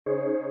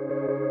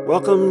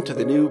Welcome to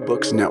the New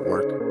Books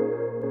Network.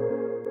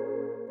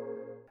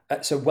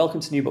 So welcome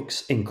to New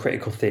Books in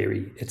Critical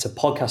Theory. It's a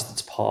podcast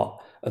that's part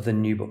of the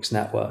New Books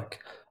Network.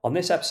 On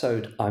this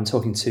episode, I'm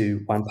talking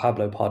to Juan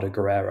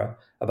Pardo-Guerra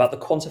about the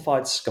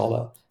quantified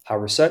scholar, how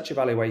research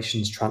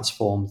evaluations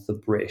transformed the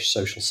British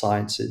social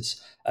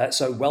sciences.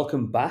 So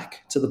welcome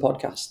back to the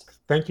podcast.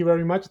 Thank you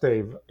very much,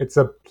 Dave. It's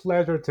a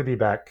pleasure to be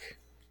back.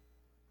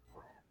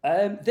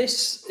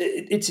 This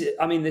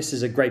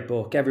is a great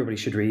book. Everybody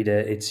should read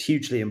it. It's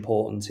hugely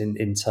important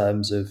in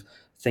terms of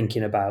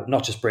thinking about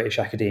not just British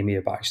academia,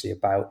 but actually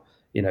about,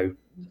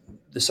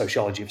 the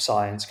sociology of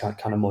science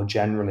kind of more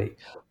generally.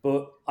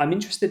 But I'm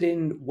interested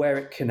in where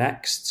it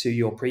connects to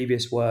your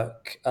previous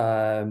work.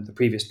 The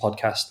previous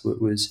podcast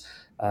was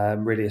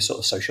really a sort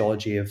of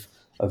sociology of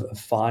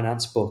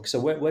finance book.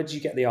 So where did you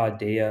get the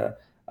idea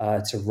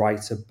to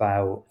write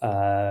about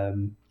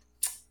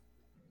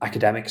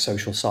academic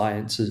social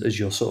science as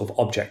your sort of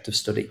object of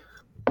study?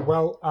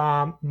 Well,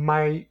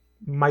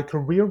 my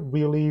career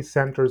really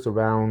centers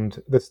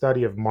around the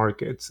study of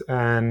markets,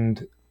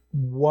 and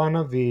one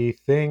of the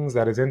things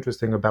that is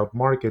interesting about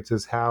markets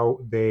is how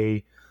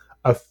they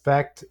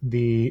affect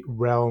the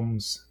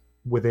realms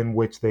within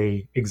which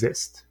they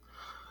exist.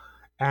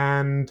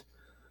 And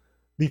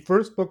the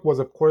first book was,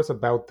 of course,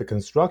 about the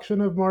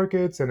construction of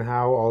markets and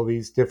how all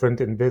these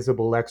different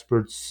invisible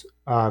experts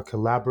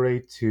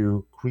collaborate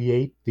to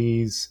create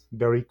these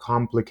very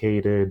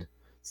complicated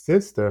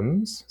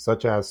systems,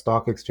 such as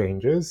stock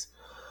exchanges.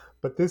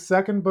 But this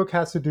second book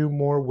has to do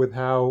more with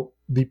how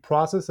the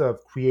process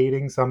of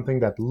creating something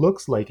that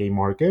looks like a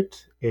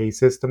market, a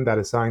system that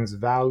assigns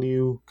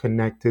value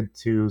connected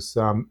to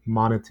some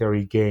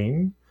monetary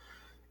gain,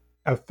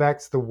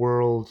 affects the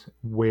world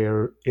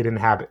where it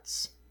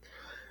inhabits.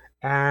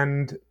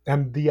 And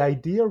the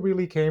idea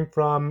really came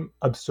from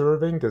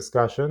observing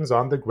discussions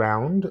on the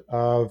ground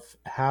of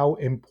how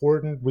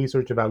important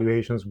research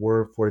evaluations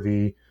were for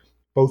the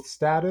both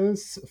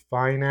status,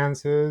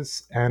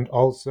 finances, and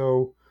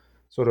also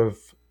sort of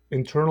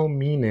internal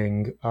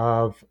meaning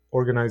of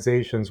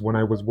organizations when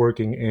I was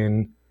working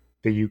in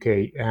the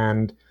UK.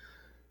 And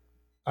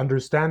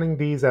understanding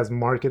these as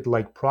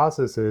market-like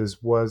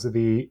processes was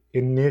the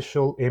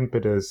initial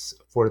impetus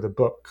for the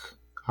book.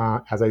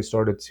 As I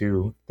started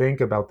to think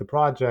about the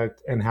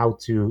project and how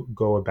to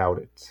go about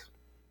it.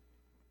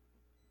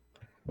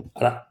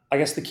 And I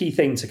guess the key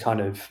thing to kind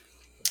of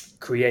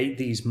create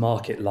these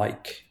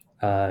market-like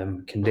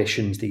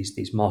conditions,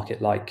 these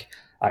market-like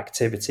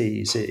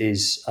activities,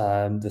 is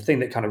the thing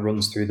that kind of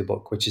runs through the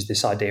book, which is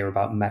this idea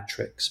about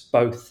metrics,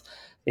 both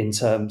in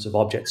terms of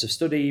objects of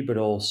study, but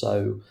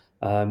also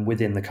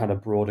within the kind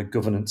of broader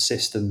governance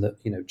system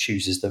that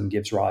chooses them,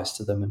 gives rise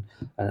to them,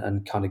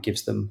 and kind of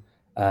gives them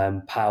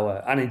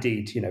power, and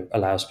indeed,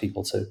 allows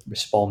people to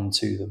respond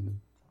to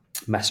them,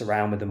 mess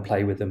around with them,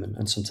 play with them,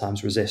 and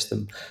sometimes resist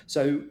them.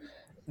 So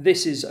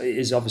this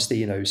is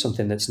obviously,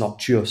 something that's not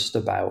just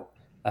about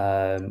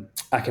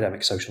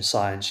academic social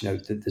science.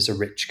 There's a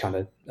rich kind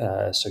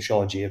of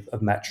sociology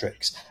of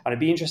metrics, and I'd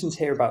be interested to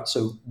hear about.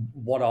 So,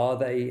 what are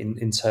they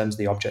in terms of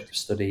the object of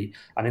study,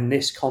 and in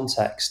this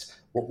context,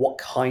 what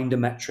kind of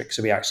metrics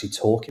are we actually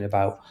talking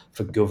about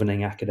for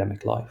governing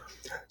academic life?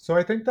 So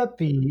I think that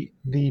the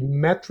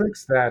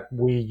metrics that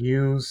we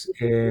use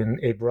in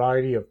a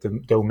variety of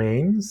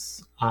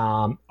domains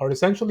are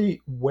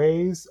essentially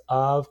ways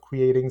of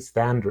creating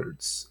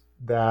standards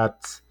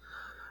that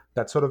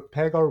sort of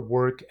peg our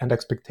work and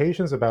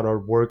expectations about our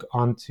work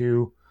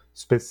onto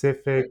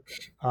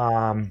specific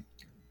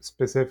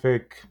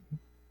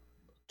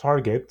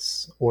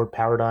targets or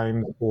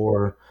paradigms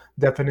or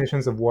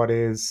definitions of what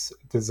is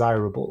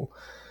desirable.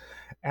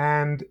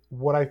 And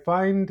what I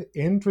find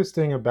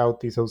interesting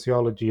about the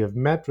sociology of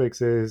metrics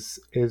is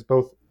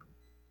both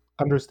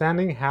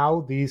understanding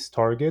how these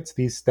targets,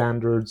 these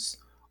standards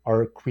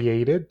are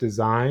created,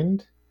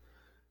 designed,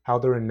 how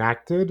they're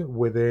enacted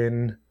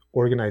within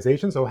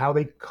organizations, so how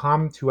they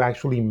come to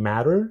actually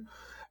matter,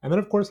 and then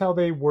of course how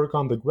they work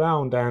on the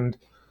ground. And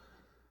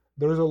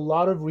there's a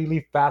lot of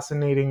really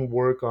fascinating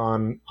work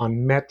on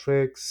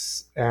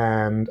metrics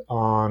and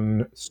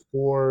on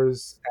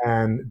scores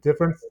and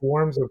different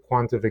forms of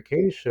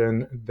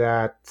quantification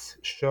that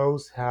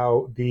shows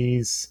how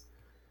these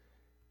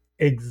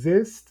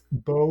exist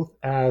both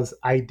as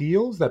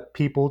ideals that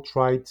people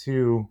try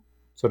to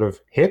sort of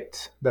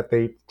hit, that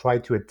they try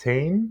to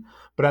attain,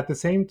 but at the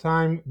same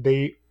time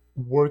they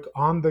work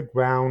on the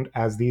ground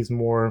as these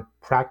more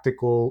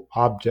practical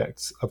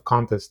objects of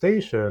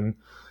contestation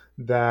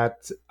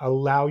that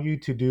allow you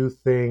to do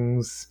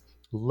things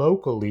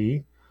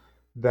locally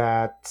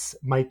that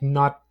might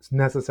not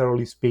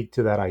necessarily speak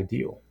to that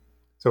ideal.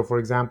 So, for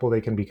example,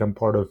 they can become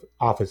part of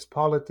office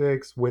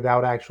politics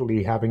without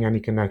actually having any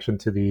connection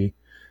to the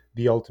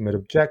ultimate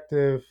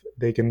objective.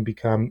 They can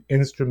become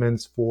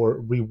instruments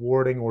for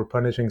rewarding or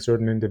punishing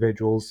certain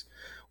individuals,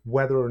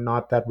 whether or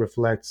not that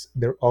reflects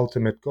their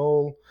ultimate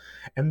goal.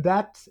 And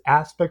that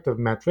aspect of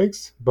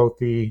metrics, both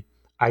the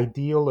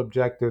ideal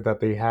objective that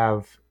they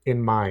have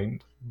in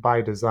mind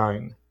by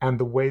design and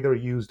the way they're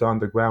used on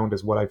the ground,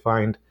 is what I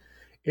find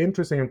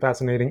interesting and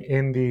fascinating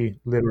in the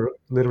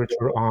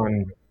literature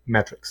on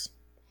metrics.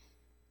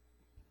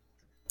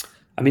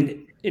 I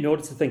mean, in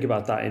order to think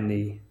about that in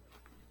the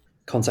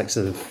context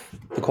of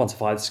the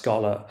quantified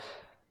scholar,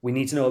 we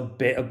need to know a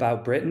bit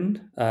about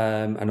Britain.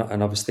 And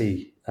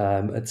obviously,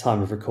 at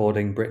time of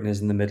recording, Britain is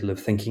in the middle of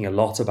thinking a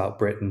lot about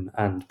Britain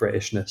and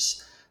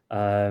Britishness.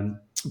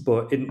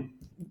 But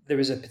there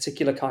is a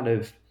particular kind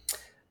of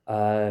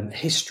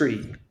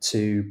history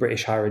to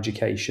British higher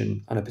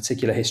education and a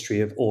particular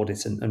history of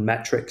audit and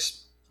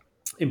metrics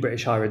in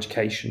British higher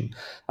education.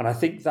 And I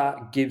think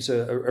that gives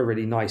a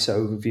really nice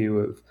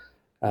overview of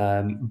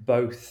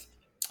both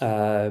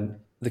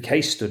the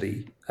case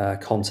study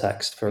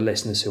context for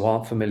listeners who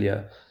aren't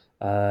familiar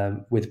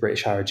with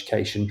British higher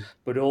education,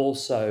 but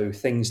also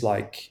things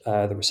like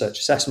the research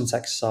assessment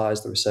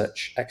exercise, the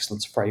research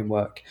excellence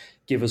framework,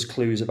 give us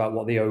clues about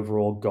what the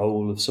overall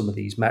goal of some of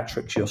these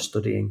metrics you're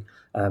studying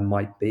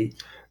might be.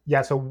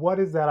 Yeah, so what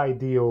is that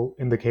ideal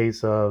in the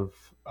case of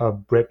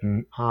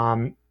Britain?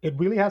 It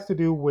really has to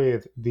do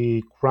with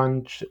the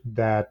crunch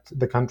that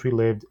the country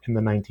lived in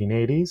the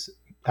 1980s.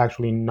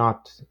 Actually,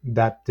 not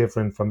that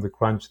different from the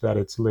crunch that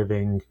it's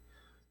living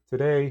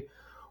today,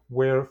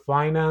 where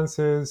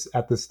finances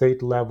at the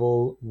state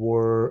level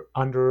were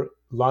under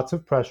lots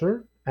of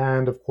pressure.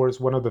 And of course,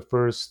 one of the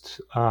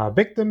first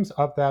victims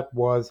of that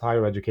was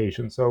higher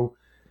education. So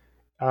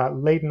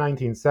late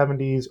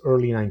 1970s,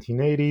 early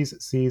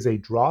 1980s sees a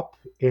drop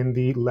in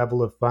the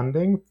level of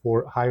funding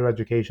for higher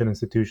education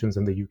institutions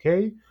in the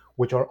UK,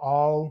 which are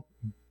all,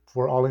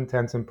 for all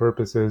intents and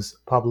purposes,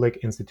 public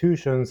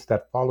institutions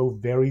that follow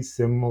very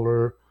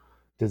similar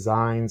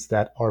designs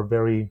that are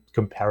very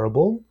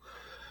comparable.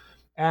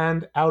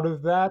 And out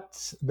of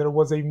that, there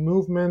was a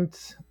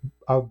movement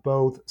of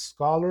both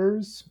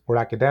scholars or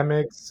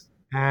academics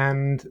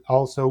and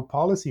also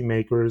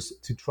policymakers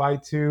to try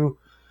to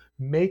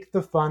make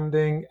the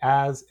funding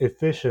as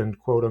efficient,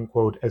 quote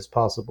unquote, as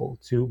possible,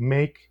 to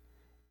make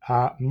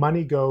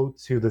money go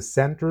to the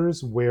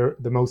centers where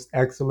the most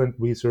excellent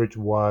research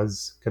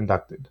was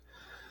conducted.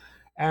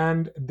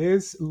 And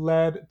this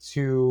led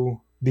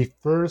to the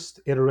first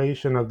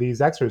iteration of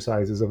these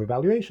exercises of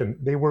evaluation.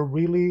 They were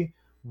really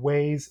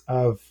ways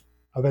of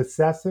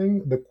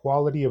assessing the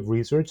quality of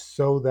research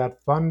so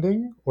that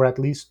funding, or at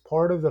least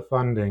part of the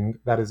funding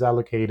that is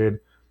allocated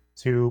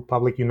to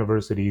public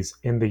universities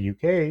in the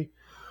UK,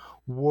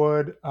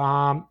 would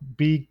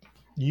be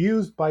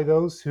used by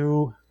those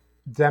who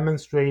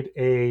demonstrate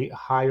a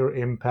higher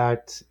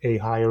impact, a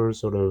higher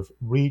sort of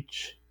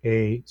reach,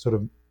 a sort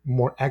of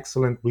more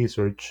excellent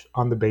research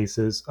on the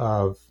basis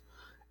of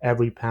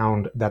every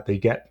pound that they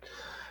get.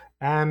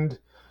 And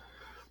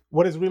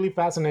what is really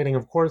fascinating,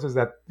 of course, is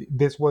that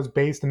this was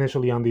based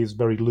initially on these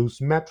very loose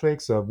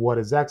metrics of what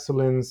is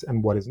excellence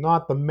and what is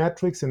not. The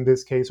metrics in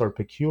this case are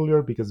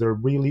peculiar because they're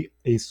really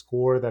a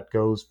score that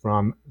goes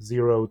from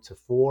 0 to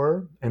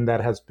 4, and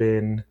that has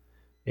been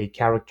a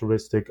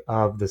characteristic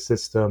of the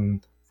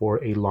system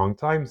for a long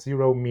time.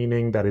 0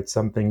 meaning that it's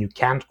something you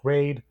can't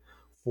grade,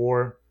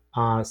 4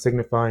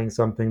 signifying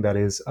something that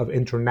is of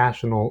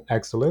international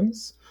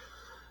excellence.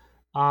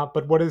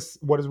 But what is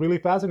really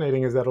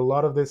fascinating is that a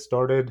lot of this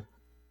started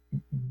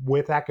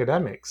with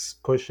academics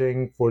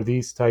pushing for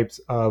these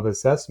types of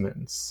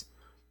assessments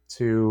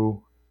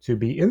to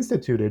be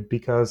instituted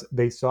because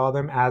they saw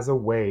them as a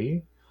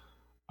way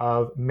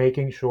of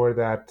making sure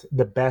that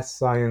the best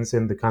science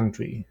in the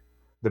country,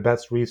 the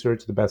best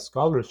research, the best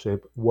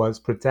scholarship was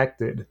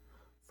protected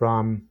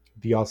from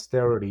the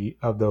austerity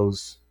of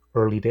those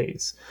early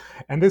days.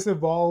 And this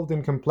evolved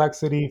in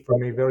complexity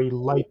from a very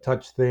light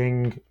touch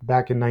thing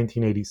back in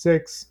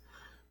 1986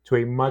 to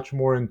a much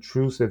more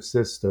intrusive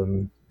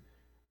system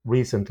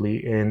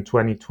recently in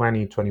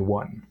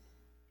 2020-21.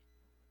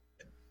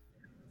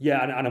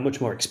 Yeah, and a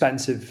much more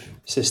expensive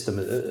system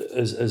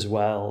as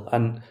well.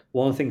 And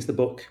one of the things the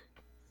book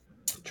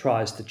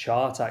tries to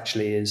chart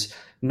actually is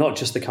not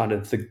just the kind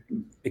of the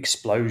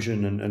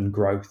explosion and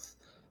growth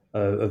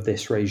of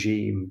this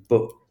regime,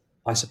 but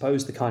I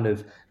suppose the kind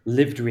of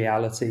lived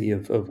reality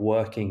of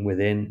working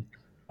within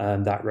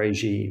that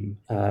regime,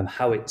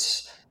 how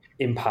its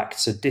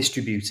impacts are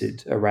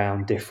distributed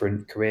around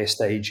different career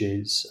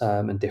stages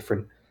and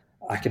different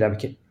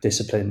academic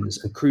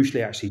disciplines, and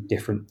crucially, actually,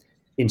 different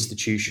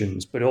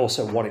institutions, but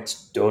also what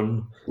it's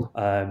done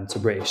to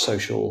British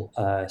social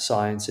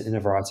science in a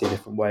variety of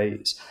different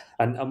ways.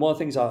 And one of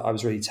the things I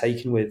was really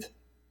taken with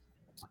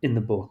in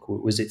the book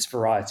was its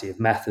variety of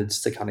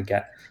methods to kind of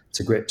get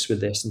to grips with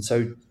this. And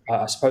so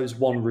I suppose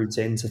one route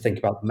in to think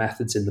about the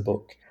methods in the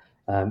book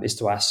is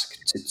to ask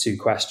two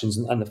questions.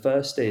 And the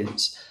first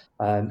is,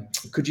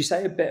 could you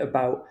say a bit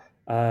about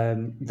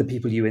the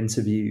people you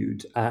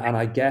interviewed and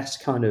I guess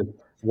kind of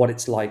what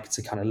it's like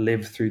to kind of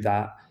live through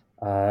that,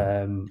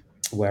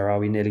 where are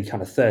we, nearly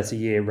kind of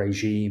 30-year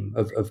regime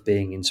of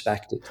being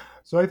inspected?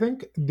 So I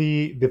think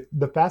the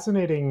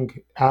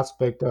fascinating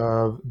aspect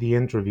of the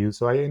interview,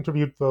 so I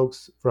interviewed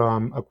folks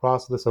from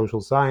across the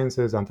social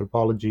sciences,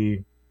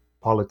 anthropology,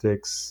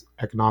 politics,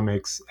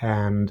 economics,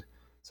 and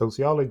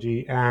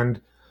sociology.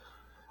 And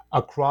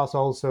across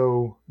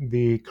also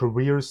the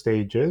career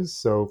stages.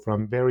 So,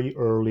 from very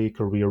early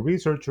career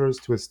researchers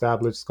to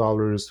established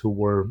scholars who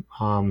were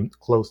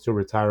close to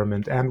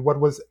retirement. And what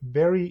was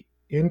very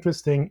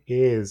interesting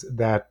is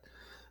that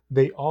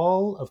they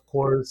all, of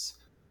course,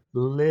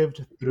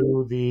 lived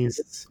through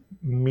these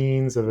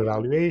means of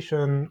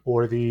evaluation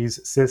or these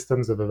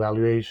systems of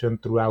evaluation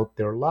throughout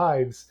their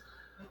lives,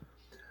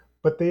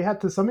 but they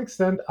had to some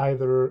extent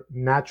either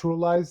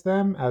naturalize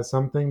them as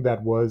something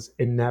that was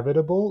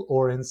inevitable,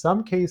 or in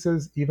some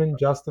cases even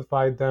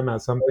justified them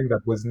as something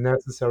that was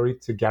necessary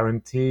to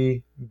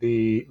guarantee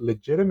the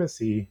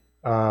legitimacy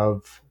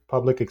of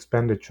public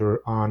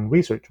expenditure on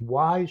research.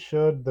 Why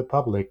should the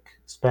public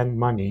spend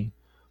money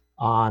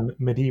on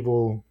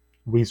medieval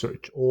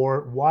research?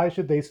 Or why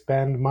should they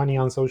spend money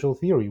on social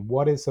theory?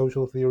 What is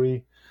social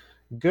theory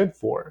good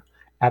for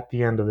at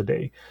the end of the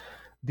day?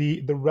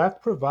 The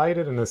ref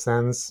provided, in a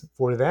sense,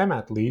 for them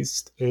at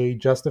least, a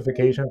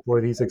justification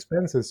for these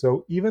expenses.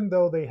 So even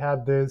though they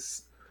had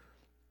this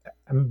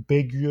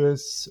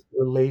ambiguous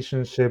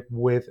relationship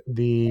with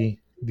the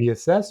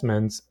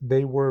assessments,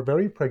 they were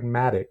very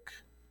pragmatic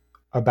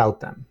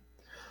about them.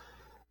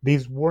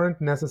 These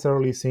weren't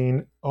necessarily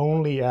seen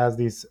only as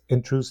these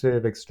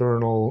intrusive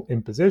external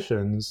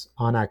impositions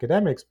on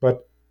academics,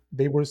 but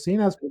they were seen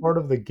as part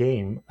of the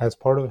game, as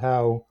part of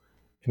how,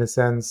 in a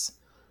sense,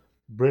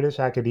 British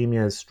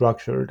academia is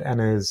structured and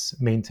is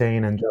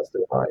maintained and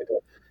justified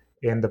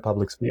in the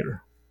public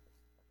sphere.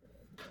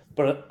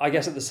 But I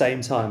guess at the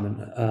same time,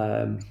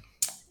 and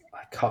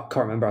I can't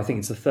remember, I think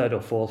it's the third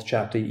or fourth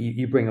chapter,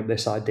 you bring up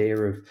this idea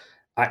of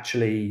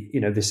actually,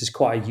 this is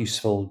quite a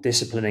useful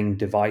disciplining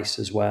device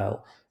as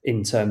well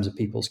in terms of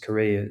people's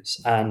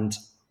careers. And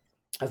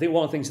I think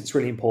one of the things that's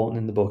really important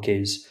in the book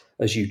is,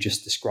 as you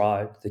just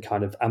described, the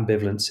kind of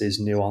ambivalences,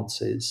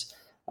 nuances,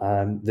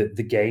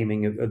 the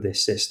gaming of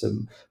this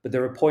system. But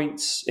there are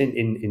points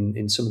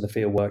in some of the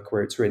field work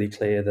where it's really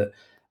clear that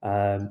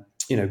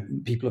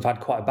people have had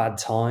quite a bad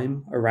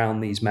time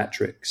around these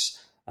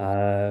metrics,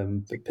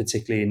 but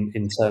particularly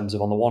in terms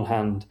of, on the one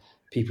hand,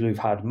 people who've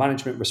had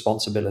management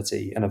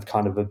responsibility and have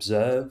kind of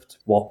observed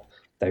what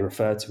they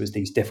refer to as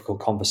these difficult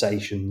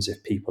conversations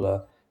if people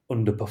are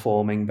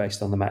underperforming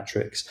based on the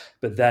metrics,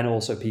 but then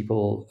also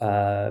people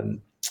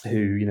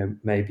who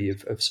maybe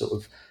have sort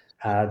of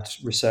had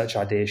research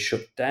ideas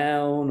shut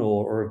down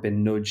or have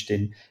been nudged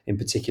in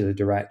particular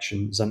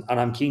directions. And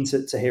I'm keen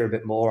to hear a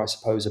bit more, I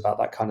suppose, about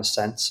that kind of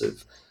sense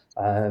of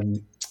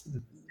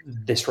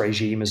this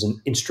regime as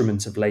an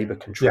instrument of labor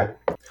control.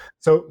 Yeah.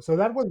 So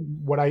that was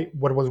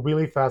what was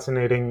really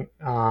fascinating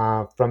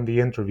from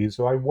the interview.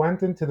 So I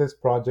went into this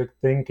project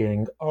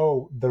thinking,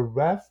 oh, the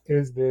ref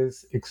is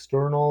this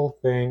external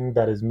thing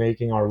that is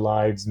making our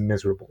lives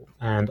miserable.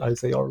 And I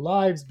say our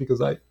lives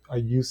because I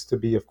used to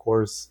be, of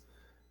course,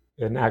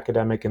 an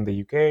academic in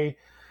the UK.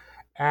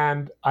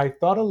 And I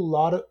thought a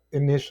lot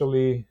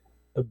initially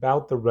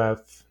about the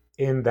ref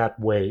in that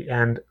way.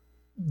 And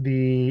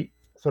the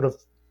sort of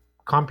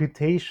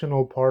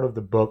computational part of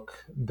the book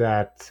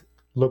that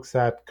looks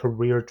at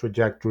career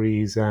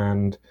trajectories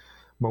and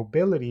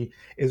mobility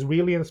is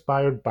really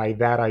inspired by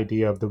that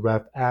idea of the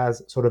ref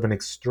as sort of an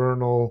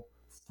external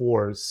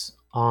force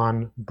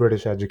on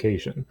British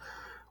education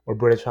or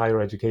British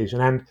higher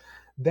education. And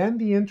then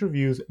the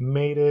interviews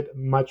made it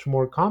much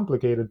more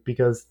complicated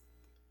because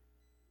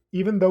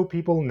even though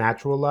people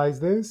naturalize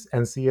this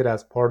and see it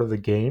as part of the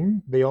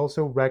game, they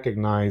also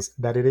recognize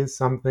that it is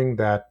something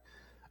that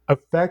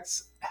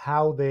affects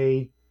how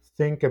they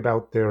think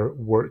about their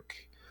work.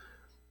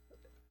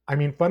 I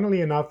mean,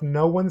 funnily enough,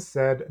 no one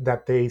said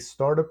that they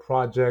start a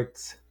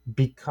project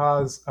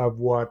because of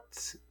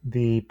what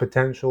the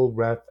potential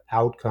ref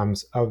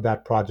outcomes of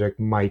that project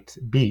might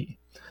be.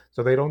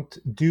 So they don't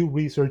do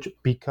research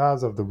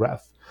because of the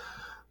ref.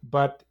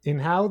 But in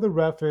how the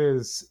ref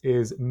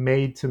is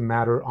made to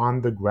matter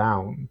on the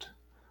ground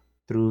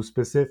through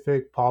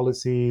specific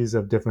policies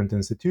of different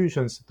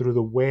institutions, through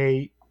the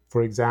way,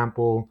 for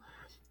example,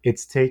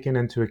 it's taken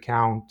into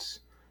account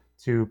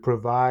to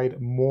provide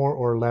more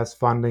or less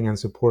funding and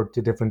support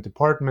to different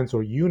departments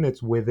or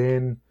units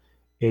within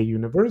a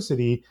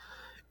university,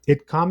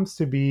 it comes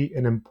to be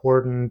an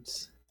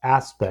important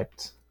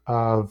aspect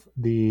of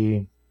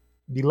the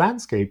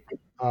landscape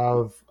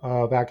of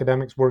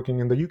academics working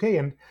in the UK.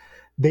 And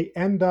they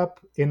end up,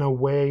 in a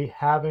way,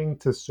 having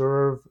to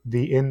serve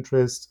the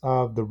interests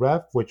of the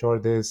ref, which are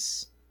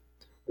this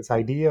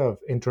idea of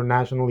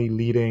internationally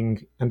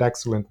leading and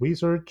excellent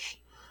research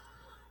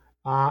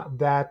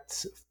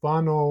that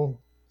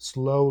funnel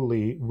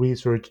slowly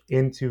research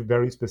into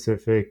very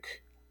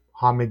specific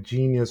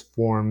homogeneous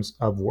forms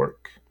of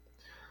work.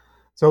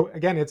 So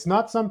again, it's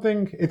not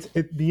something,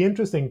 the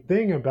interesting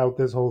thing about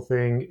this whole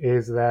thing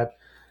is that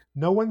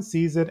no one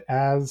sees it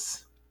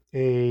as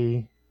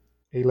a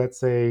let's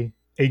say,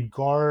 a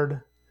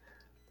guard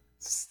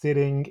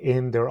sitting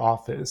in their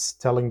office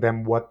telling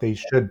them what they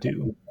should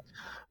do.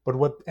 But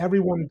what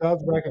everyone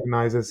does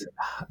recognize is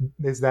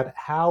that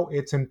how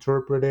it's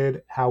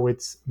interpreted, how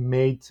it's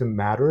made to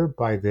matter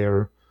by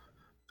their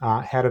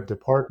head of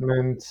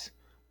department,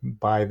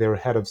 by their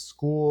head of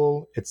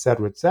school,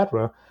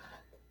 etc.,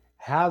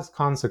 has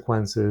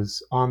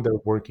consequences on their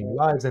working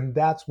lives, and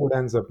that's what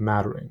ends up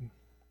mattering.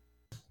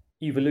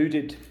 You've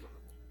alluded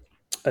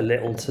a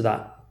little to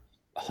that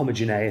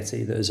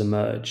homogeneity that has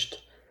emerged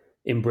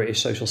in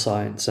British social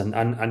science,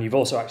 and you've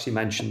also actually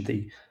mentioned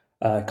the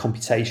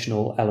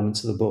computational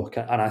elements of the book,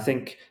 and I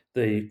think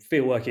the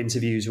fieldwork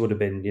interviews would have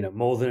been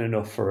more than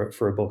enough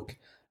for a book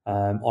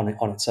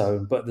on its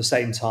own. But at the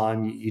same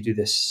time, you do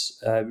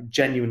this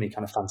genuinely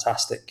kind of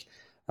fantastic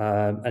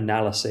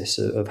analysis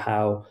of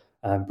how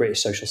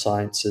British social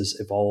science has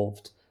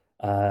evolved,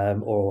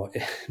 or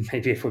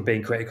maybe if we're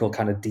being critical,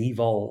 kind of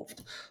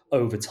devolved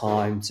over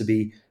time to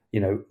be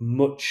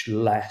much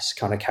less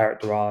kind of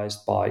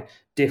characterized by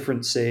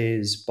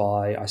differences,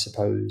 by, I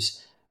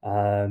suppose,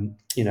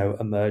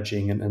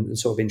 emerging and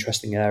sort of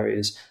interesting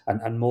areas,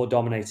 and more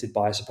dominated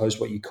by, I suppose,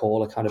 what you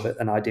call a kind of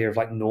an idea of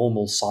like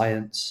normal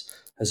science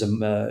has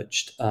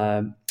emerged.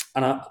 And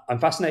I'm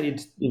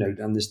fascinated,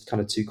 and there's kind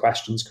of two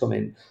questions come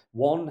in.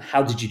 One,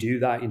 how did you do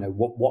that?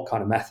 What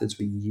kind of methods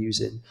were you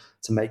using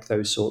to make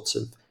those sorts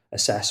of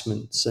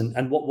assessments?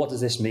 And what does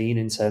this mean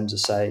in terms of,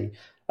 say,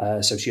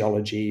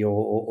 sociology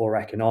or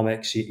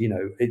economics?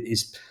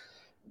 Is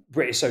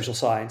British social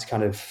science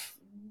kind of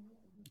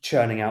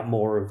churning out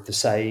more of the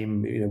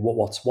same?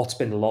 What's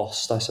been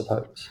lost, I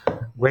suppose.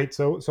 Great.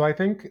 So I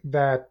think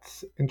that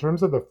in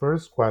terms of the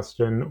first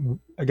question,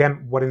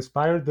 again, what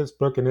inspired this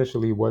book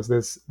initially was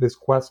this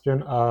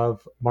question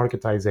of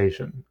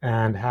marketization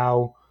and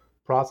how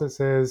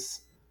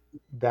processes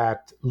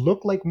that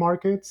look like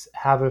markets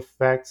have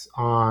effects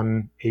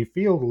on a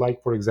field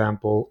like, for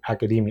example,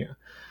 academia.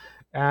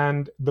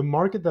 And the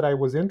market that I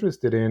was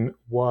interested in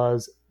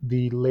was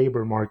the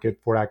labor market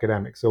for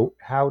academics. So,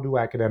 how do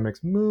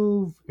academics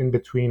move in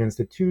between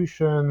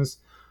institutions?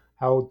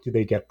 How do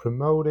they get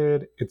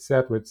promoted, et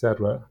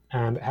cetera,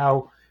 and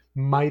how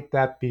might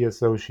that be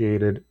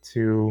associated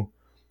to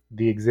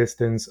the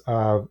existence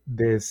of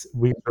this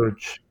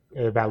research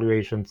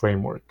evaluation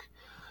framework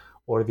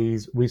or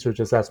these research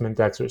assessment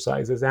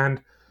exercises?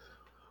 And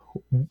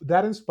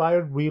that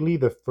inspired really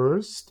the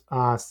first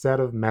set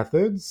of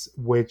methods,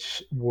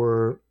 which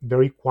were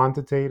very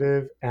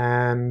quantitative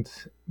and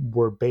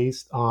were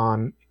based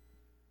on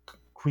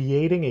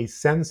creating a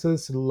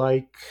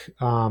census-like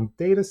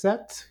data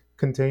set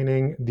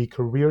containing the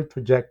career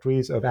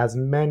trajectories of as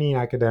many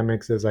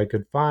academics as I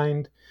could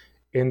find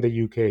in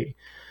the UK.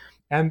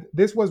 And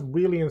this was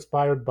really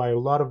inspired by a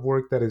lot of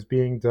work that is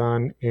being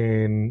done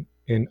in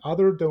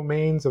other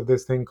domains of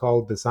this thing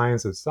called the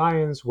science of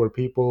science, where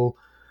people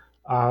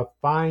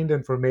find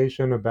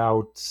information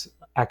about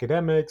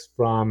academics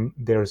from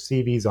their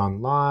CVs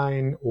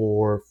online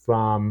or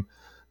from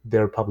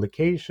their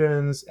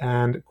publications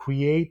and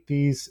create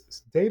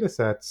these data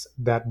sets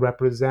that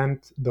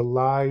represent the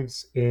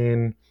lives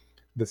in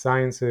the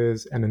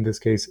sciences, and in this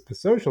case, the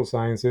social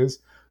sciences,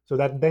 so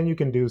that then you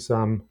can do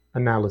some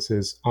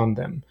analysis on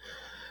them.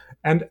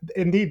 And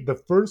indeed, the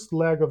first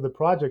leg of the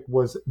project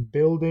was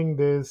building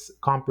this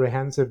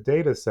comprehensive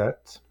data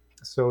set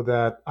so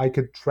that I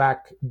could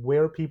track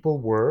where people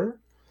were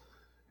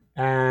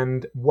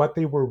and what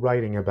they were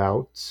writing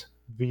about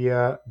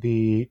via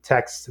the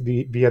text,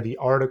 via the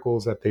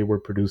articles that they were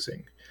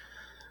producing.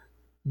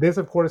 This,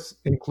 of course,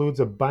 includes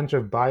a bunch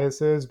of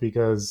biases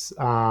because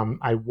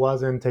I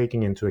wasn't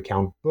taking into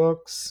account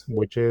books,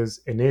 which is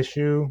an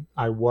issue.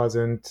 I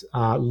wasn't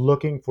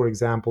looking, for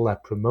example,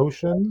 at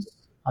promotions.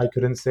 I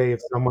couldn't say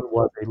if someone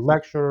was a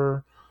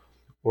lecturer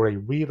or a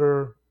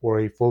reader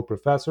or a full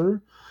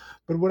professor.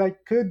 But what I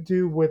could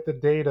do with the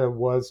data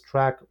was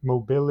track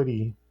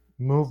mobility,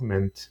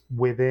 movement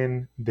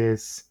within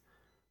this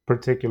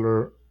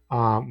particular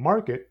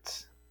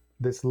market,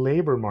 this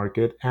labor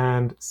market,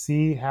 and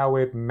see how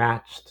it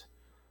matched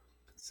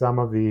some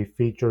of the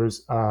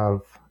features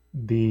of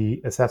the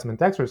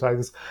assessment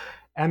exercises.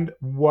 And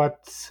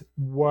what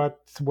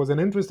was an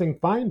interesting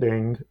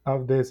finding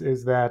of this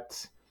is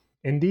that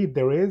indeed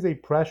there is a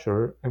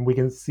pressure, and we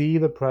can see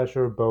the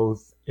pressure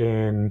both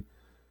in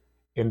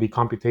the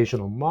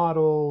computational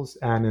models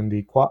and in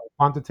the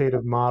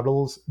quantitative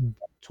models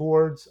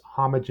towards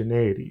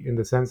homogeneity, in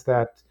the sense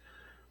that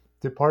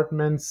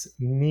departments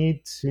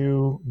need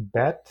to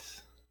bet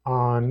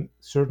on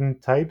certain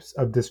types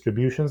of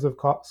distributions of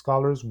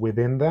scholars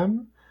within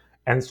them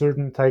and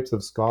certain types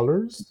of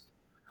scholars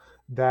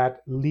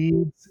that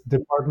leads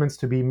departments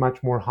to be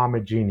much more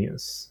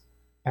homogeneous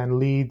and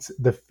leads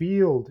the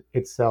field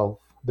itself,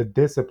 the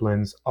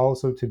disciplines,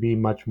 also to be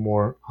much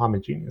more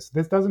homogeneous.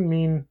 This doesn't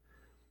mean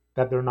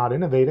that they're not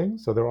innovating.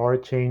 So there are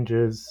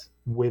changes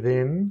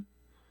within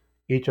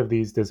each of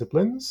these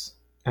disciplines,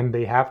 and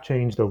they have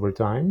changed over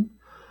time.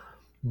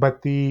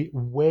 But the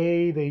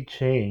way they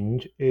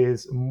change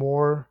is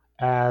more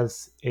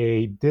as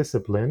a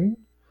discipline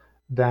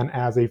than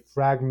as a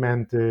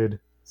fragmented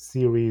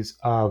series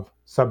of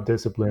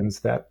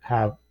subdisciplines that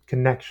have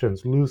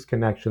connections, loose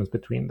connections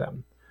between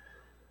them.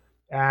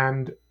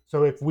 And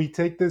so if we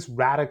take this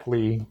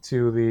radically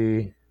to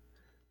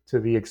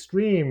the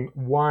extreme,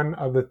 one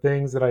of the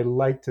things that I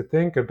like to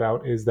think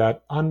about is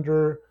that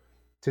under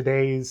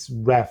today's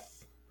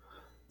ref,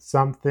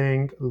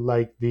 something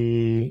like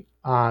the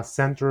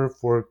Center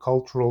for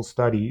Cultural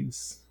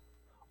Studies,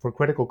 for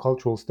Critical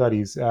Cultural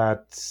Studies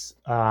at,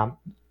 oh,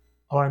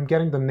 I'm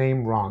getting the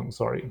name wrong,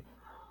 sorry.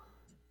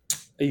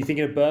 Are you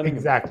thinking of Birmingham?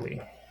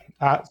 Exactly.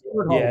 Yeah,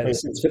 the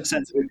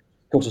Centre for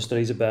Cultural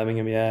Studies of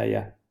Birmingham.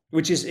 Yeah,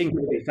 which is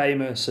incredibly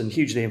famous and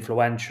hugely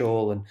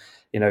influential, and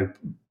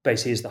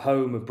basically is the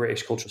home of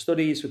British cultural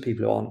studies for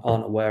people who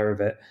aren't aware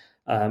of it,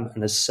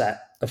 and has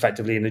set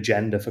effectively an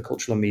agenda for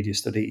cultural and media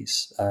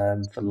studies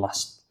for the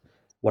last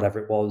whatever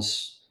it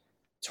was,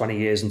 20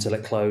 years until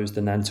it closed,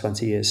 and then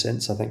 20 years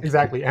since, I think.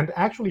 Exactly. And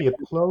actually, it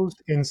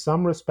closed in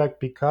some respect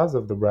because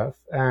of the ref,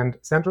 and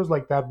centers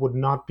like that would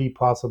not be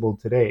possible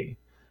today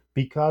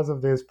because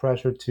of this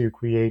pressure to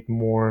create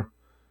more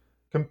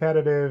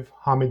competitive,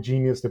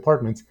 homogeneous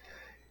departments.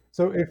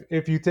 So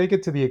if you take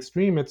it to the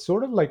extreme, it's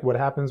sort of like what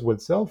happens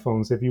with cell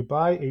phones. If you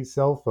buy a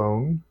cell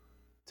phone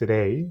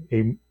today,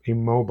 a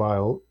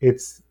mobile,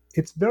 it's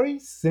very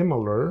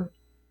similar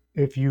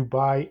if you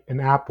buy an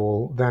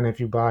Apple than if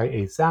you buy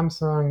a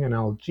Samsung, an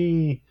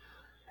LG,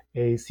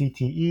 a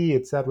CTE,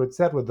 et cetera, et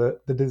cetera.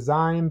 The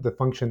design, the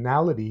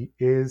functionality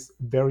is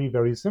very,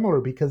 very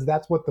similar because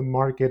that's what the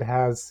market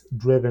has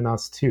driven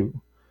us to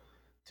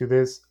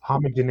this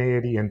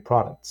homogeneity in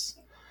products.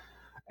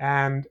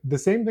 And the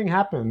same thing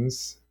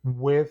happens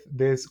with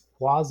this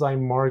quasi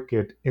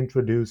market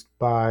introduced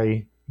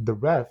by the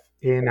ref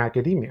in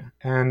academia.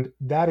 And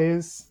that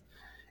is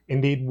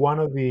indeed one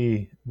of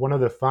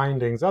the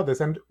findings of this.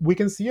 And we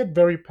can see it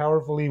very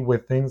powerfully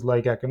with things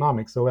like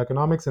economics. So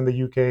economics in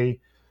the UK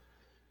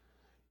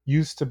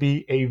used to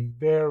be a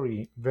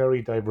very,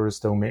 very diverse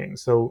domain.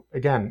 So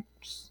again,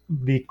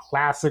 the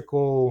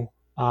classical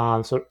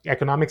so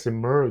economics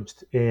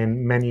emerged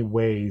in many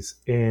ways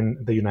in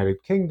the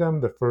United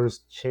Kingdom. The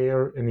first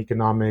chair in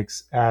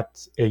economics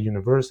at a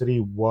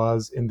university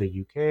was in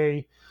the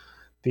UK.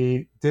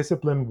 The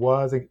discipline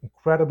was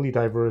incredibly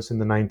diverse in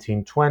the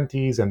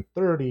 1920s and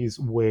 30s,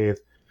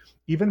 with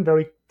even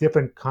very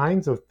different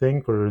kinds of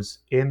thinkers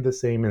in the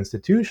same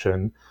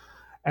institution.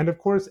 And of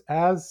course,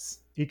 as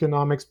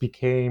economics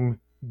became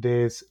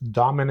this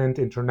dominant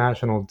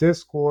international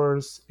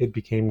discourse, it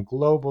became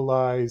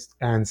globalized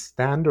and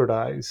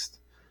standardized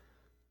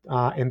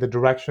in the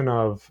direction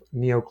of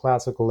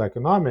neoclassical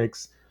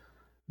economics.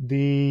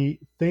 The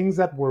things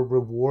that were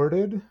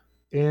rewarded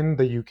in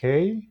the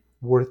UK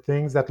were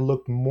things that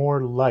looked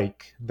more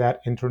like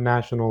that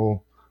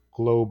international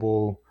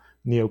global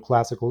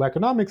neoclassical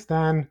economics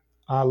than,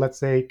 let's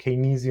say,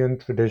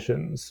 Keynesian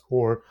traditions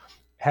or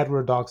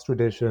heterodox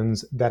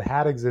traditions that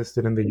had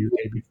existed in the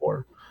UK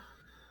before.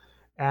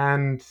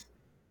 And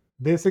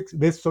this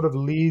sort of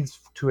leads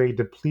to a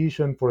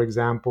depletion, for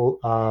example,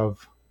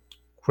 of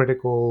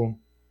critical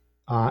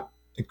uh,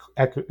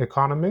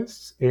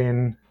 economists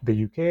in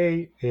the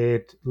UK.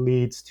 It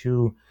leads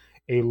to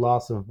a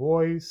loss of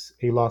voice,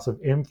 a loss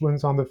of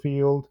influence on the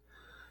field,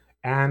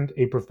 and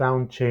a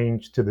profound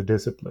change to the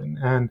discipline.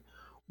 And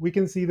we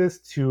can see this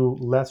to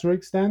lesser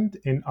extent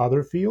in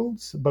other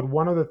fields, but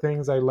one of the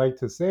things I like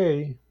to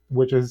say,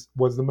 which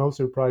was the most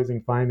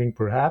surprising finding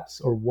perhaps,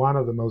 or one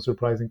of the most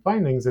surprising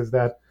findings, is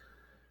that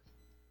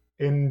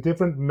in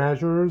different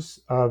measures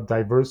of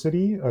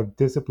diversity, of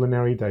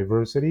disciplinary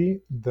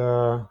diversity,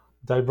 the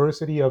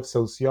diversity of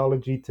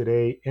sociology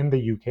today in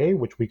the UK,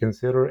 which we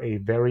consider a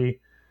very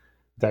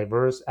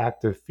diverse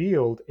active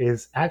field,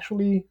 is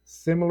actually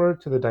similar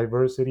to the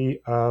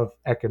diversity of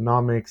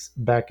economics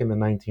back in the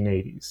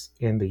 1980s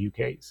in the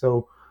UK.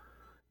 So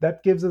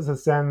that gives us a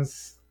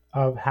sense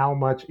of how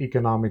much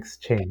economics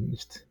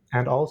changed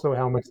and also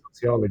how much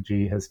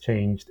sociology has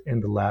changed in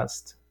the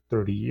last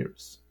 30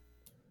 years.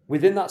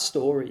 Within that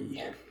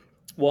story,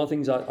 one of the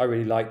things I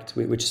really liked,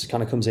 which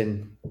kind of comes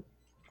in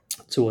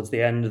towards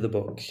the end of the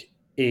book,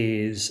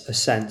 is a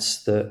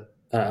sense that,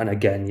 and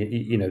again,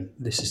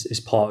 this is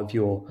part of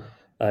your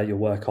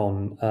work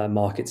on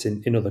markets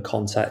in other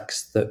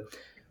contexts, that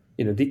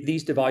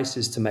these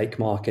devices to make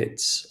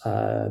markets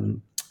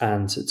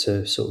and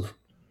to sort of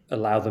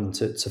allow them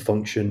to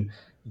function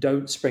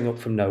don't spring up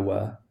from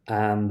nowhere,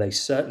 and they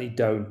certainly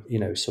don't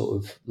sort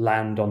of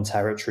land on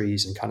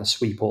territories and kind of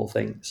sweep all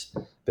things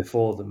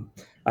before them.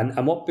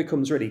 And what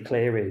becomes really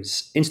clear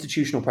is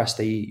institutional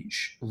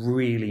prestige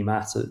really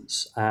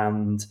matters.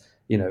 And,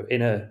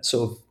 in a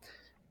sort of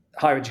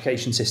higher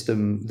education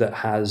system that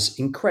has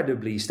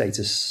incredibly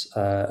status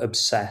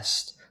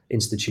obsessed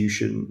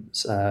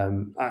institutions,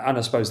 and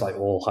I suppose like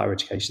all higher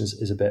education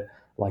is a bit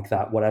like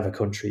that, whatever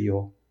country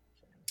you're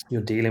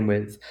dealing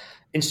with,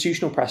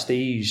 institutional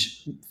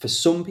prestige for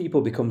some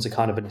people becomes a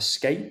kind of an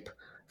escape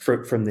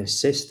from this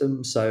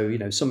system. So,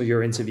 some of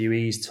your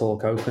interviewees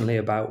talk openly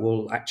about,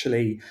 well,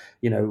 actually,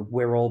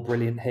 we're all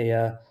brilliant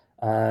here.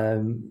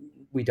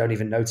 We don't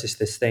even notice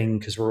this thing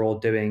because we're all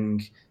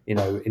doing,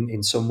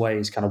 in some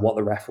ways, kind of what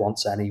the ref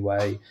wants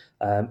anyway.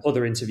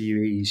 Other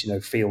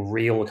interviewees, feel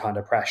real kind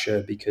of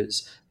pressure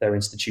because their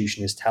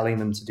institution is telling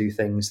them to do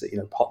things that,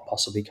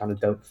 possibly kind of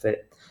don't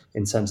fit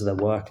in terms of their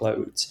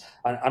workloads.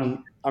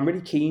 And I'm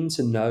really keen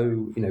to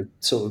know,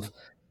 sort of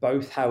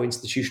both how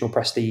institutional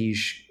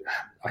prestige,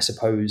 I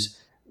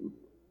suppose,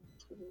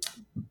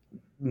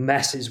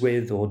 messes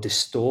with or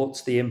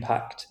distorts the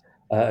impact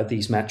of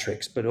these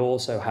metrics, but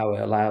also how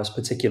it allows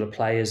particular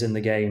players in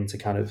the game to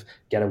kind of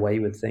get away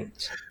with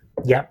things.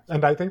 Yeah,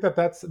 and I think that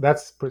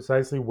that's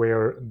precisely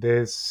where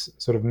this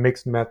sort of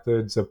mixed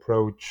methods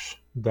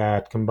approach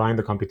that combined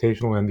the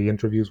computational and the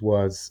interviews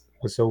was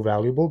so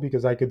valuable,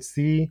 because I could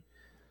see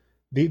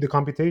the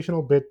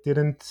computational bit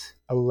didn't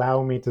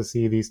allow me to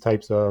see these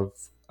types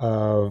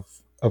of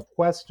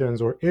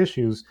questions or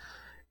issues,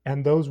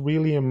 and those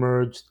really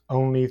emerged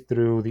only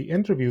through the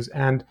interviews.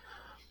 And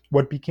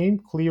what became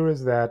clear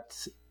is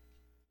that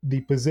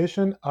the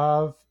position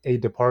of a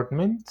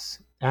department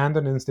and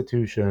an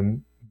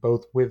institution,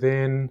 both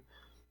within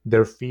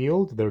their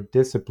field, their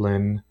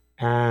discipline,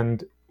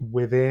 and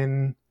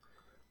within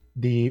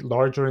the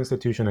larger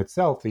institution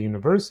itself, the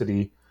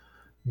university,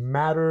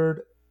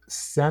 mattered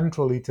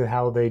centrally to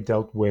how they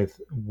dealt with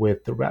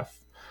the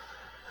ref.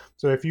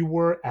 So if you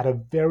were at a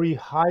very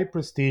high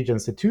prestige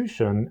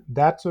institution,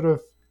 that sort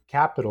of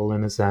capital,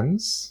 in a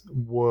sense,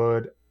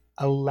 would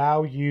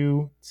allow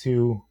you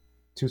to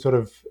sort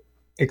of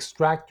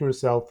extract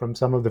yourself from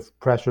some of the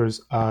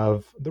pressures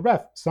of the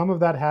ref. Some of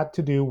that had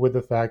to do with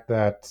the fact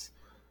that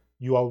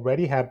you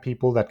already had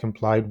people that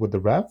complied with the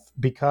ref.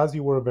 Because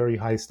you were a very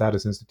high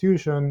status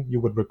institution, you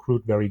would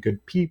recruit very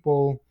good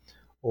people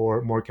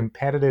or more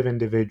competitive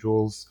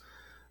individuals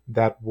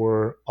that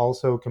were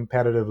also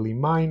competitively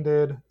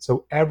minded.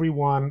 So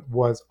everyone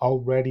was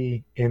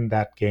already in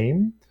that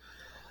game.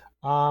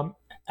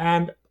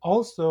 And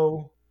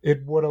also,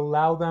 it would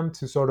allow them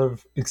to sort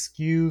of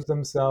excuse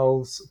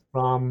themselves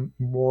from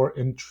more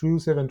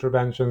intrusive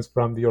interventions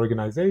from the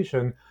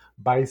organization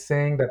by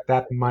saying that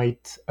that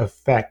might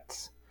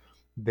affect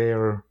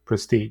their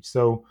prestige.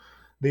 So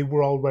they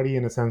were already,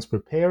 in a sense,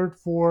 prepared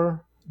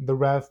for the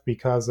ref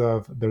because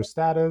of their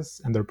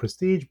status and their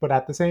prestige, but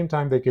at the same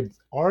time, they could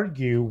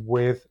argue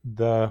with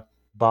the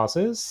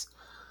bosses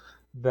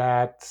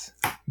that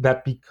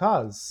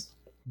because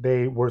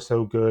they were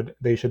so good,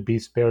 they should be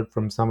spared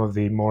from some of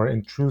the more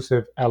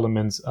intrusive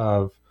elements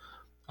of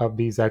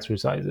these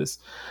exercises.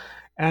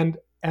 And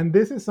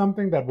this is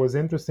something that was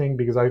interesting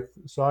because I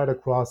saw it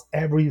across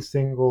every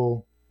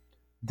single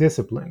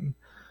discipline.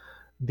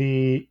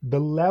 The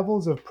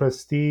levels of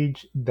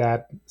prestige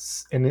that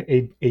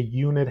a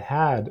unit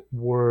had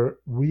were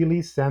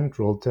really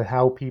central to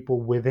how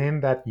people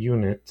within that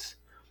unit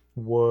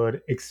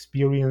would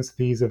experience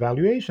these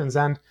evaluations.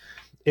 And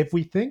if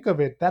we think of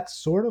it, that's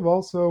sort of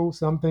also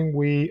something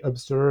we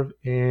observe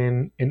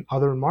in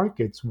other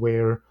markets,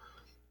 where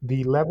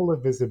the level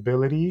of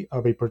visibility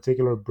of a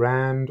particular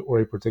brand or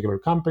a particular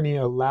company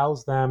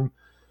allows them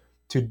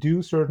to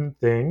do certain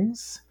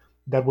things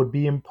that would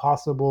be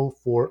impossible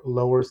for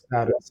lower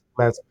status,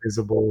 less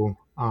visible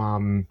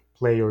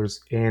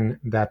players in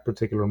that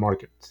particular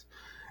market.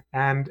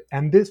 And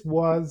this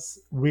was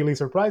really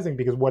surprising,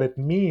 because what it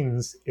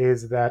means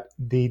is that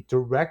the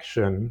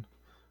direction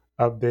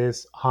of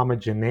this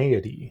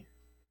homogeneity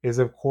is,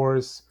 of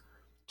course,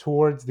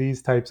 towards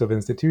these types of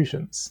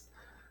institutions,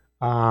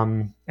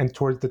 and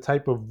towards the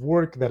type of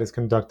work that is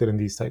conducted in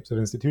these types of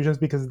institutions,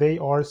 because they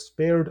are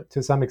spared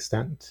to some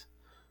extent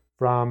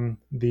from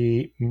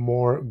the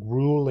more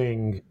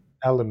grueling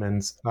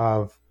elements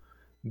of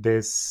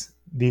these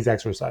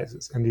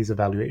exercises and these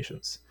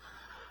evaluations.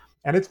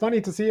 And it's funny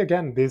to see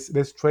again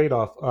this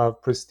trade-off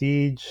of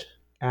prestige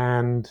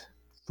and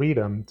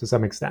freedom to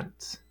some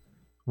extent,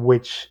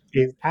 which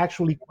is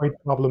actually quite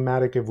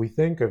problematic if we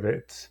think of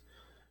it,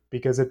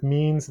 because it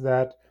means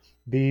that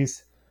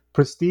these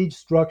prestige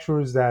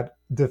structures that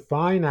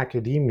define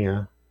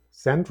academia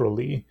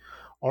centrally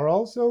are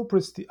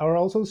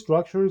also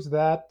structures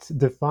that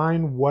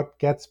define what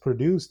gets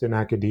produced in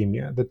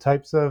academia, the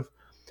types of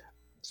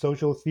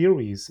social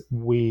theories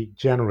we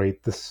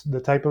generate,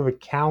 the type of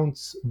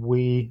accounts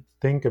we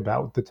think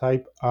about, the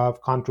type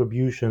of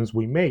contributions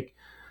we make.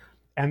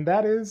 And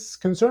that is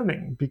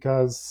concerning,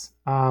 because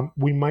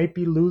we might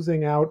be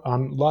losing out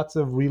on lots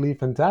of really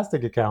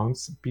fantastic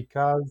accounts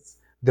because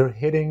they're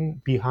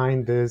hiding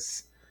behind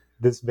this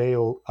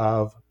veil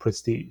of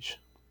prestige.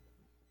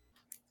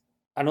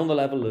 And on the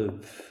level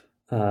of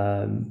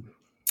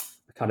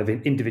kind of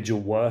an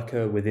individual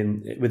worker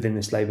within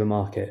this labour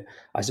market,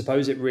 I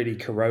suppose it really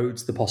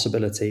corrodes the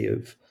possibility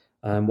of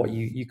what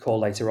you call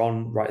later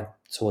on, right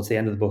towards the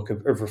end of the book,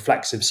 of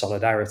reflexive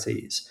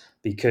solidarities,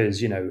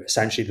 because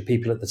essentially the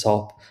people at the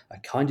top are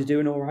kind of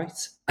doing all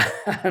right,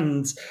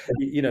 and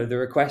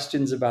there are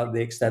questions about the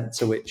extent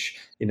to which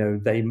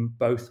they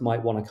both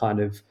might want to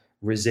kind of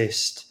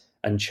resist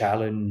and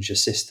challenge a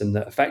system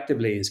that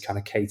effectively is kind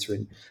of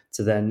catering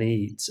to their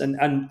needs.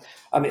 And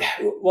I mean,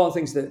 one of the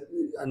things that,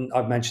 and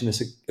I've mentioned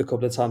this a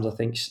couple of times, I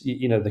think,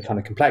 the kind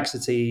of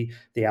complexity,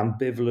 the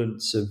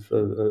ambivalence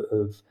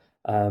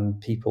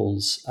of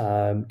people's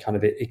kind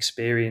of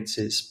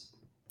experiences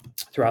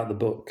throughout the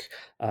book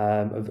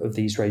of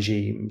these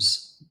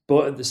regimes.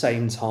 But at the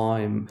same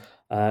time,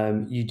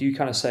 you do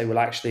kind of say, well,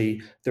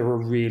 actually, there are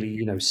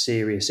really,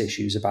 serious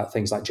issues about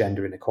things like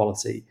gender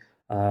inequality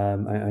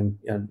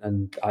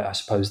and I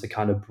suppose the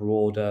kind of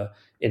broader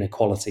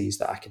inequalities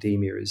that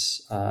academia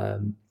is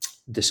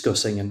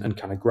discussing and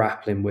kind of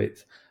grappling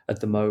with at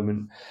the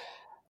moment.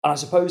 And I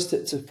suppose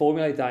to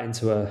formulate that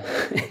into a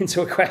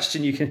into a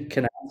question you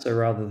can answer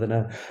rather than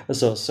a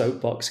sort of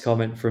soapbox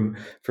comment from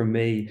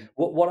me.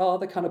 What are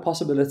the kind of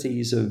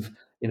possibilities of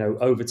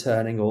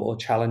overturning or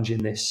challenging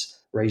this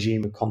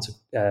regime of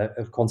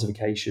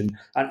quantification?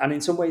 And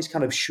in some ways,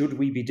 kind of should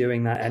we be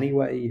doing that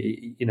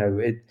anyway?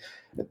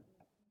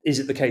 Is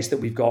it the case that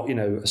we've got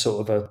a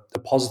sort of a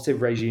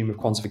positive regime of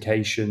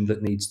quantification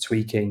that needs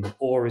tweaking,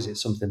 or is it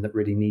something that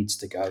really needs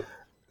to go?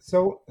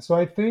 So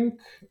I think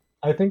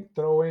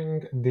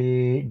throwing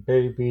the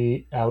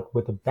baby out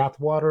with the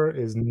bathwater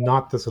is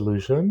not the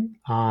solution.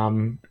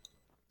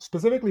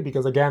 Specifically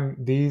because again,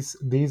 these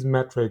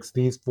metrics,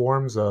 these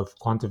forms of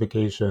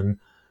quantification,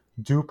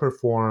 do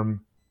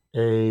perform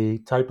a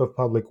type of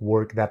public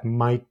work that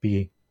might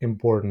be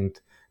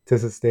important to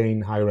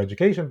sustain higher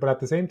education. But at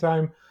the same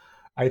time,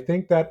 I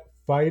think that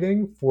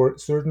fighting for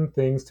certain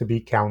things to be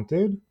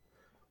counted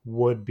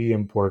would be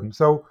important.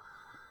 So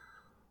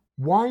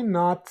why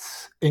not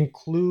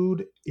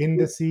include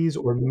indices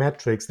or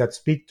metrics that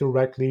speak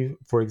directly,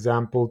 for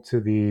example, to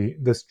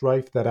the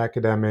strife that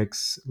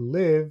academics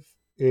live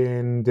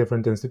in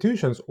different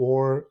institutions,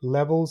 or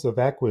levels of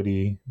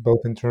equity,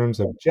 both in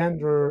terms of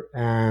gender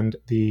and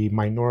the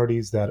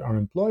minorities that are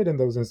employed in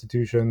those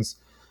institutions,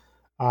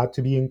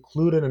 to be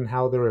included in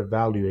how they're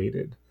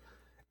evaluated?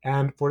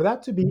 And for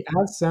that to be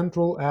as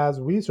central as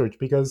research,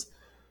 because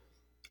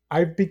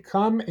I've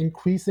become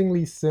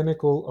increasingly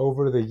cynical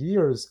over the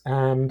years,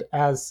 and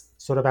as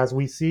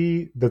we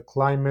see the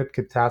climate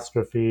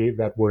catastrophe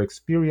that we're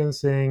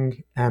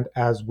experiencing, and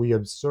as we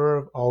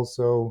observe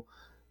also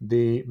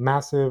the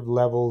massive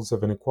levels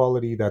of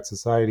inequality that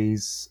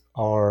societies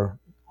are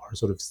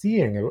sort of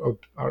seeing or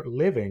are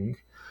living,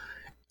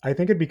 I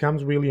think it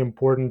becomes really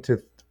important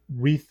to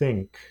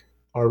rethink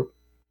our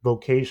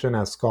vocation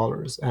as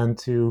scholars and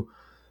to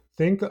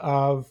think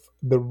of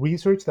the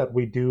research that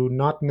we do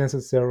not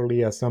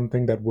necessarily as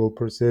something that will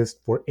persist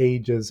for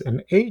ages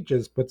and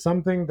ages, but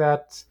something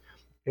that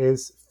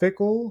is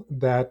fickle,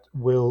 that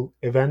will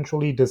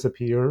eventually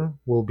disappear,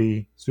 will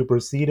be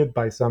superseded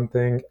by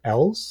something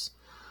else,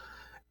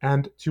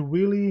 and to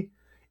really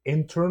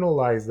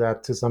internalize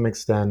that to some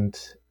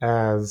extent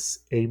as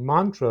a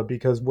mantra,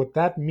 because what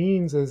that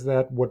means is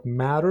that what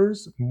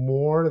matters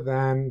more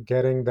than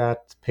getting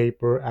that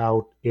paper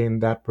out in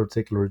that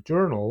particular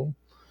journal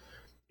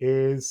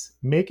is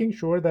making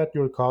sure that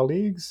your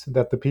colleagues,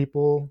 that the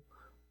people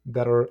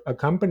that are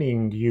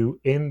accompanying you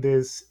in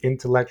this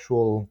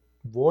intellectual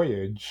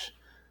voyage,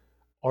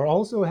 are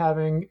also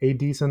having a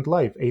decent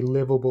life, a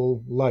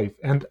livable life.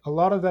 And a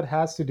lot of that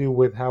has to do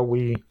with how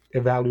we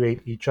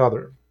evaluate each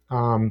other.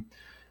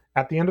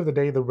 At the end of the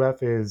day, the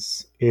ref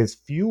is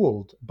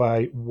fueled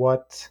by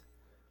what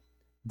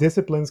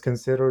disciplines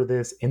consider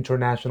this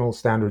international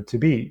standard to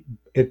be.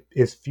 It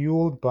is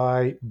fueled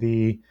by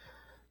the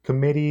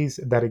committees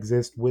that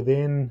exist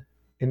within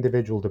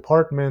individual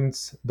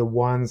departments, the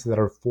ones that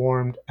are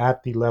formed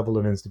at the level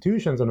of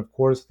institutions, and of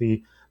course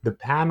the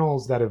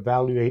panels that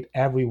evaluate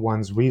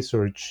everyone's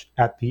research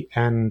at the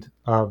end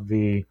of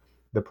the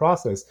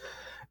process.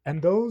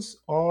 And those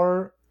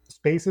are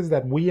spaces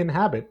that we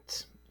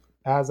inhabit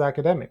as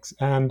academics.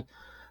 And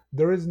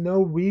there is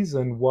no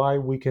reason why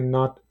we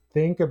cannot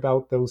think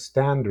about those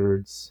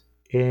standards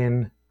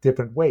in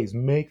different ways,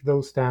 make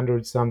those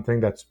standards something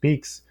that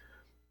speaks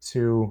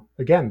to,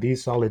 again,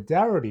 these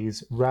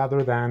solidarities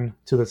rather than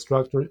to the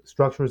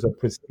structures of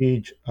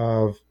prestige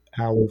of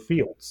our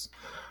fields.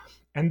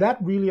 And that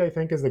really, I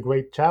think, is the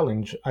great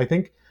challenge. I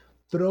think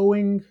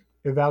throwing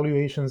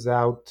evaluations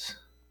out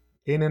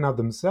in and of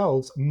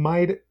themselves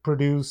might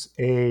produce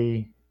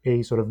a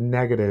sort of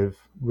negative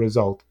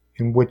result,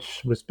 in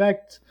which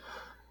respect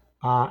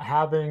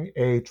having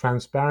a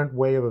transparent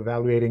way of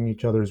evaluating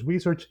each other's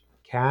research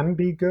can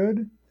be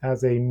good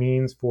as a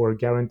means for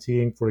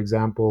guaranteeing, for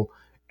example,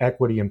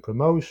 equity in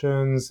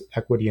promotions,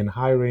 equity in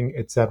hiring,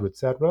 et cetera, et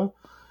cetera.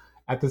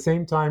 At the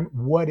same time,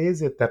 what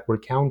is it that we're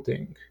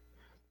counting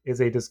is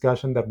a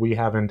discussion that we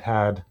haven't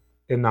had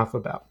enough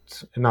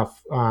about,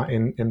 enough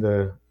in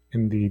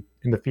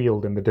the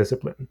field, in the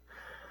discipline.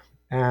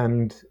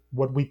 And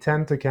what we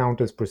tend to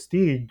count as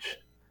prestige,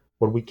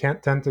 what we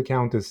can't tend to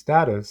count as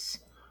status,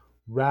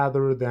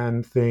 rather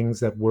than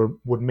things that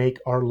would make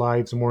our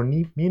lives more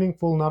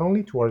meaningful, not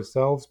only to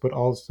ourselves, but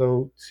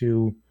also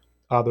to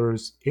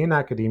others in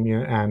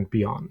academia and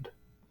beyond.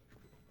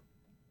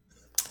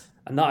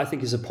 And that, I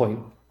think, is a point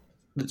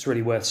that's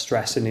really worth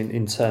stressing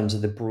in terms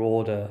of the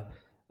broader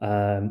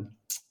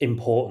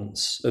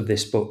importance of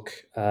this book.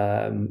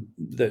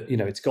 That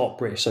it's got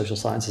British social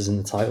sciences in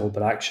the title,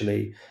 but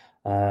actually,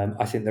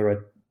 I think there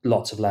are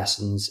lots of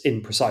lessons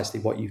in precisely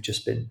what you've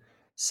just been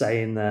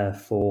saying there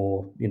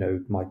for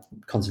my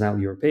continental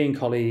European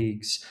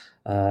colleagues,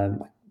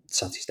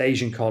 Southeast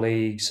Asian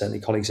colleagues, certainly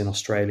colleagues in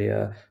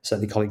Australia,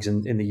 certainly colleagues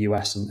in the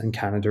US and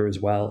Canada as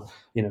well.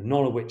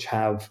 None of which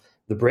have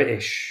the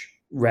British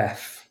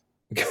ref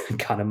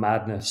kind of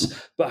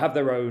madness, but have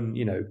their own,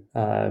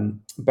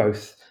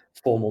 both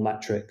formal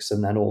metrics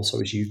and then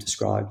also, as you've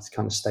described,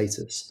 kind of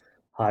status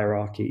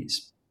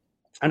hierarchies.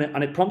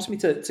 And it prompts me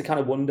to kind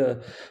of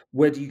wonder,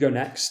 where do you go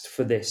next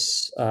for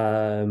this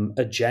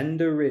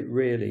agenda? It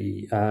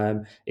really,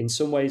 in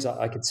some ways,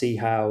 I could see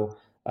how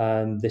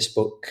this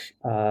book,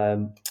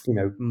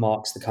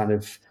 marks the kind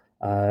of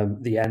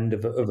the end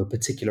of a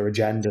particular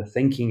agenda,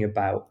 thinking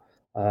about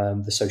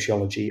the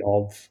sociology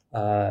of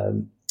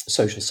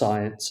social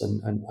science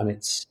and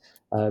its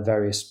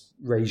various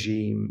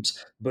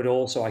regimes. But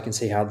also, I can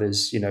see how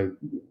there's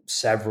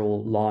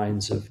several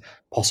lines of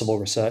possible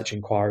research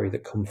inquiry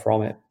that come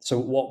from it. So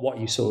what are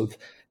you sort of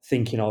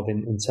thinking of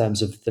in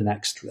terms of the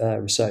next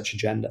research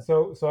agenda?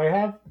 So I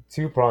have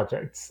two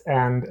projects,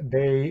 and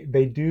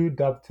they do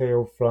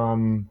dovetail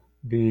from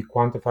the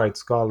Quantified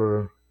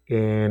Scholar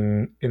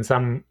in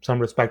some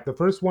respect. The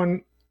first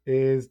one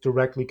is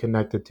directly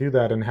connected to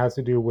that and has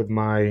to do with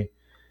my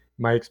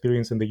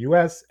experience in the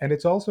US. And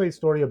it's also a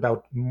story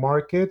about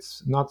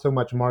markets, not so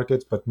much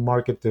markets, but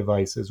market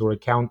devices or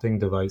accounting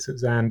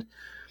devices. And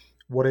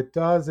what it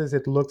does is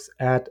it looks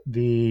at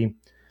the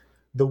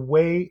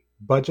way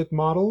budget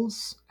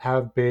models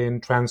have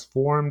been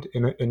transformed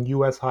in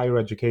US higher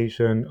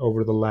education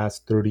over the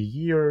last 30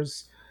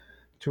 years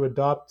to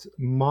adopt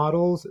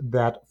models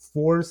that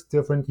force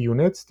different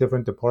units,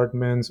 different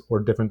departments, or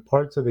different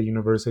parts of the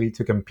university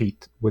to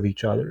compete with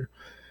each other.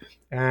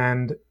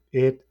 And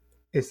it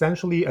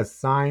essentially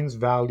assigns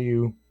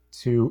value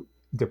to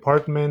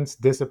departments,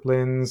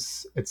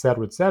 disciplines, et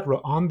cetera,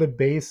 on the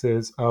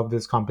basis of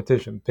this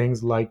competition.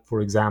 Things like,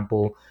 for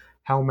example,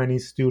 how many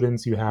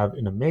students you have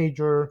in a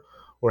major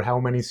or how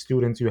many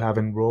students you have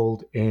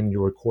enrolled in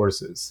your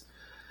courses.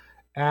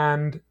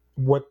 And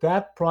what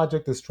that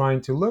project is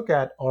trying to look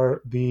at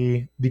are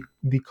the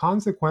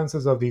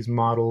consequences of these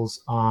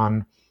models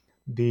on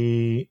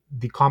the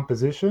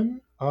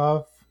composition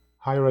of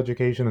higher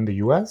education in the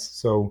US.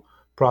 So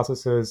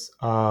processes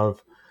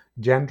of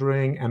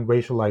gendering and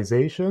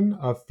racialization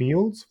of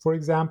fields, for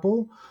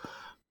example,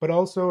 but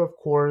also, of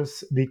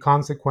course, the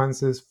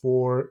consequences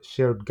for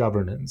shared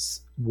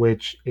governance,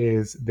 which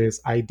is this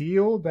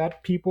ideal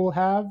that people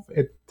have.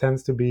 It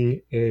tends to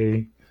be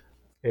a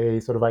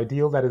sort of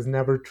ideal that is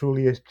never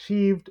truly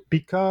achieved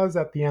because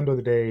at the end of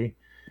the day,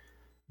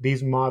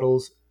 these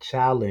models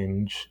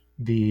challenge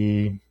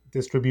the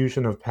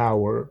distribution of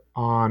power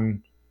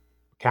on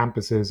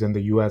campuses in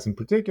the US in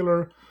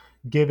particular,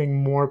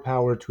 giving more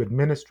power to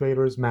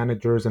administrators,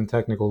 managers, and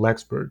technical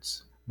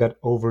experts that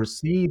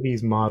oversee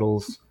these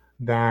models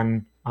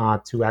than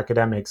to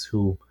academics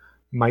who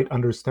might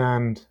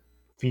understand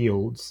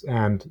fields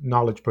and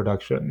knowledge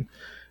production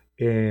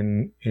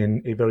in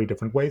a very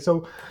different way.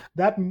 So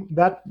that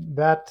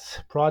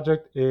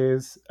project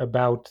is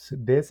about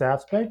this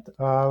aspect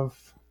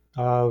of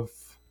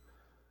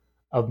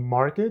of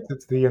markets.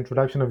 It's the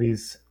introduction of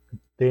these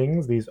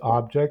things, these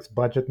objects,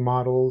 budget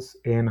models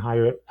in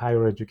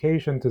higher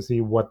education to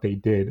see what they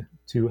did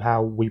to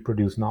how we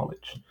produce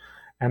knowledge.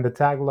 And the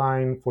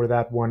tagline for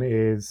that one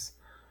is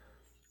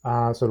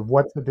sort of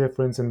what's the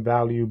difference in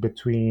value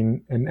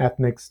between an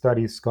ethnic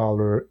studies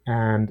scholar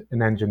and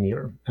an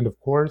engineer? And of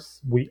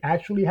course, we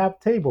actually have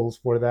tables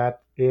for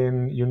that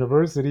in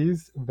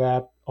universities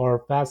that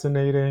are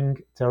fascinating,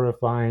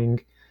 terrifying,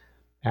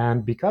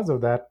 and because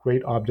of that,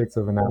 great objects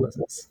of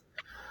analysis.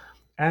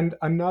 And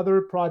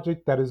another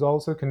project that is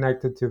also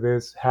connected to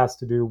this has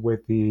to do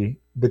with the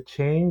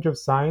change of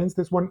science.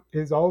 This one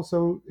is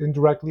also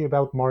indirectly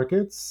about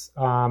markets,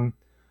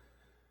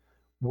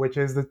 which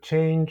is the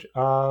change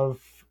of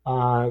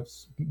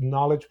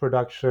knowledge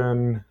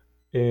production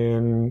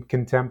in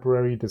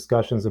contemporary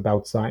discussions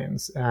about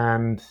science.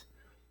 And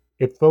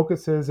it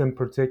focuses in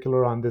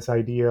particular on this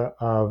idea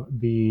of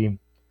the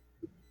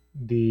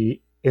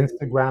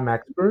Instagram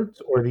expert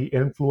or the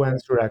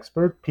influencer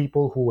expert,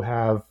 people who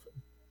have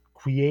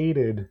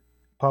created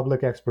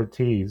public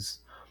expertise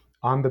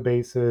on the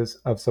basis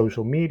of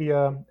social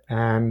media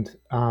and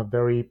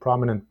very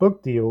prominent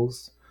book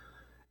deals,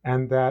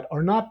 and that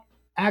are not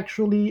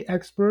actually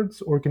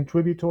experts or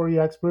contributory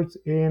experts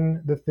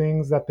in the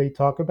things that they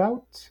talk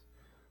about,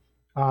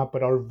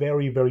 but are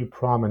very, very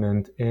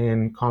prominent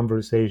in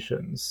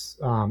conversations.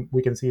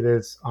 We can see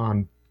this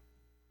on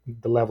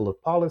the level of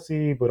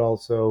policy, but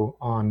also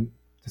on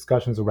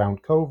discussions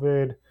around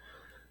COVID,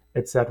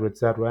 et cetera, et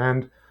cetera.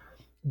 And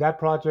that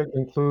project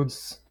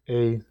includes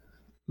a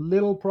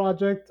little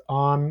project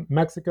on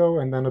Mexico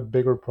and then a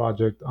bigger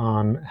project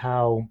on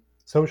how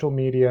social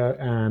media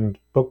and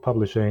book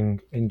publishing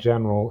in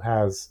general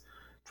has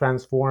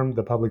transformed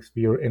the public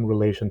sphere in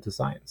relation to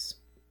science.